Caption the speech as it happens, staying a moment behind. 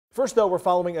First, though, we're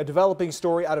following a developing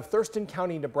story out of Thurston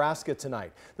County, Nebraska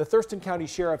tonight. The Thurston County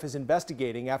Sheriff is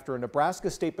investigating after a Nebraska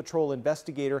State Patrol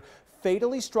investigator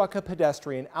fatally struck a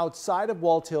pedestrian outside of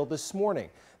Walt Hill this morning.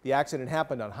 The accident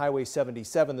happened on Highway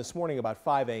 77 this morning about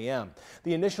 5 a.m.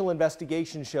 The initial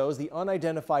investigation shows the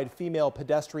unidentified female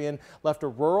pedestrian left a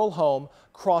rural home,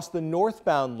 crossed the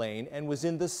northbound lane, and was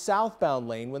in the southbound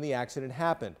lane when the accident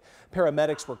happened.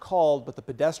 Paramedics were called, but the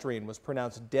pedestrian was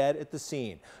pronounced dead at the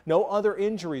scene. No other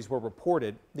injuries were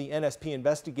reported. The NSP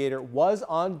investigator was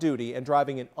on duty and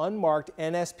driving an unmarked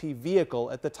NSP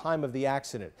vehicle at the time of the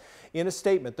accident. In a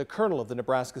statement, the colonel of the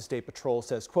Nebraska State Patrol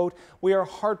says, quote, "We are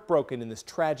heartbroken in this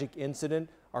tragic incident.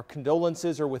 Our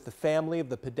condolences are with the family of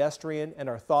the pedestrian, and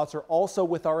our thoughts are also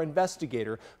with our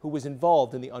investigator who was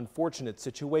involved in the unfortunate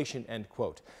situation," end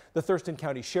quote. The Thurston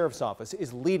County Sheriff's Office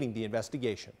is leading the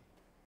investigation.